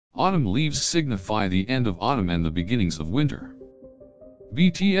Autumn leaves signify the end of autumn and the beginnings of winter.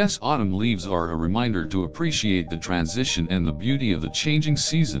 Bts Autumn Leaves are a reminder to appreciate the transition and the beauty of the changing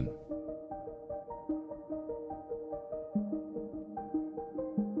season.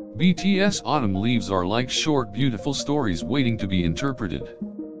 Bts Autumn Leaves are like short beautiful stories waiting to be interpreted.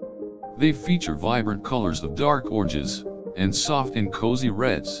 They feature vibrant colors of dark oranges, and soft and cozy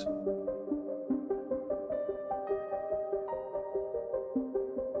reds.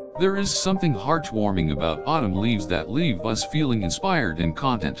 There is something heartwarming about autumn leaves that leave us feeling inspired and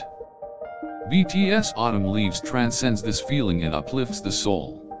content. Bts Autumn Leaves transcends this feeling and uplifts the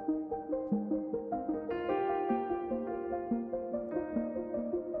soul.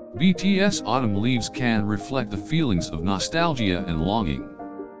 Bts Autumn Leaves can reflect the feelings of nostalgia and longing.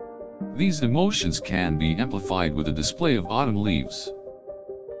 These emotions can be amplified with a display of autumn leaves.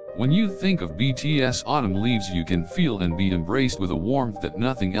 When you think of Bts Autumn Leaves, you can feel and be embraced with a warmth that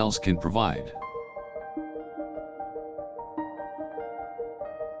nothing else can provide.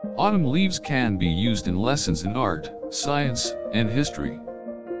 Autumn leaves can be used in lessons in art, science, and history.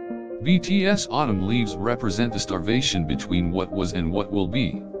 Bts Autumn Leaves represent the starvation between what was and what will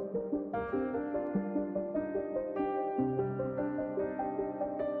be.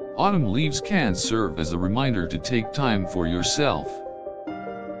 Autumn leaves can serve as a reminder to take time for yourself.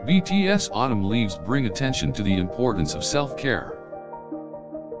 Bts Autumn Leaves bring attention to the importance of self-care.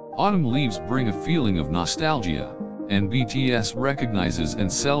 Autumn leaves bring a feeling of nostalgia, and Bts recognizes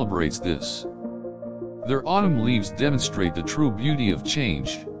and celebrates this. Their autumn leaves demonstrate the true beauty of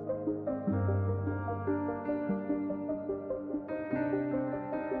change.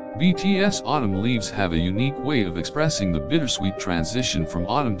 Bts Autumn Leaves have a unique way of expressing the bittersweet transition from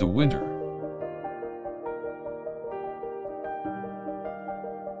autumn to winter.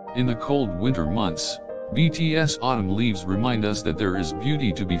 In the cold winter months, Bts Autumn Leaves remind us that there is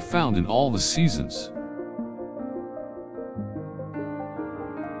beauty to be found in all the seasons.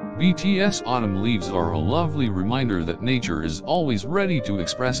 Bts Autumn Leaves are a lovely reminder that nature is always ready to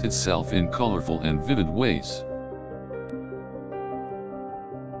express itself in colorful and vivid ways.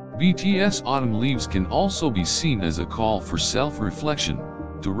 Bts Autumn Leaves can also be seen as a call for self-reflection,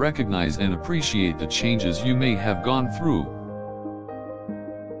 to recognize and appreciate the changes you may have gone through.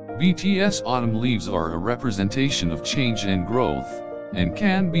 Bts Autumn Leaves are a representation of change and growth, and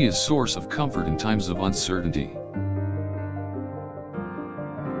can be a source of comfort in times of uncertainty.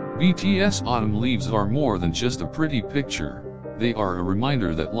 Bts Autumn Leaves are more than just a pretty picture, they are a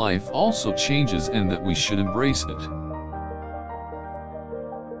reminder that life also changes and that we should embrace it.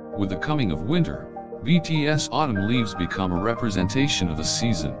 With the coming of winter, Bts Autumn Leaves become a representation of the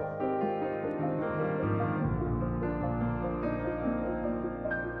season.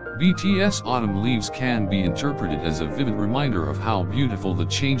 Bts Autumn Leaves can be interpreted as a vivid reminder of how beautiful the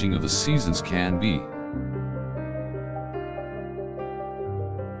changing of the seasons can be.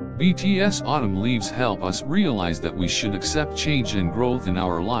 Bts Autumn Leaves help us realize that we should accept change and growth in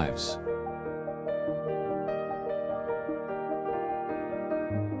our lives.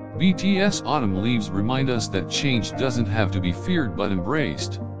 Bts Autumn Leaves remind us that change doesn't have to be feared but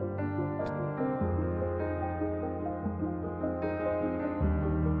embraced.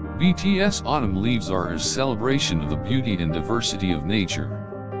 Bts Autumn Leaves are a celebration of the beauty and diversity of nature.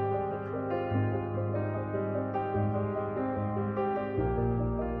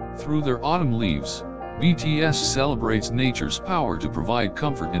 Through their autumn leaves, Bts celebrates nature's power to provide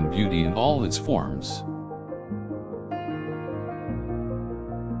comfort and beauty in all its forms.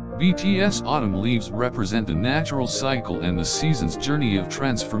 Bts Autumn Leaves represent the natural cycle and the season's journey of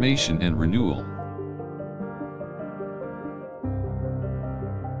transformation and renewal.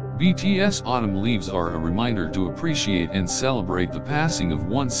 Bts Autumn Leaves are a reminder to appreciate and celebrate the passing of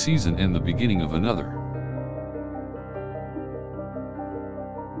one season and the beginning of another.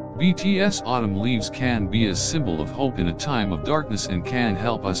 Bts Autumn Leaves can be a symbol of hope in a time of darkness and can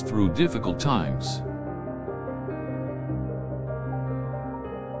help us through difficult times.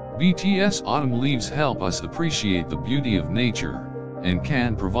 Bts Autumn Leaves help us appreciate the beauty of nature, and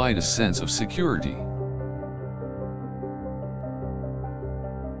can provide a sense of security.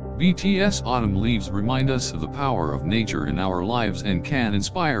 Bts Autumn Leaves remind us of the power of nature in our lives and can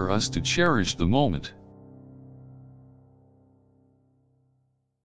inspire us to cherish the moment.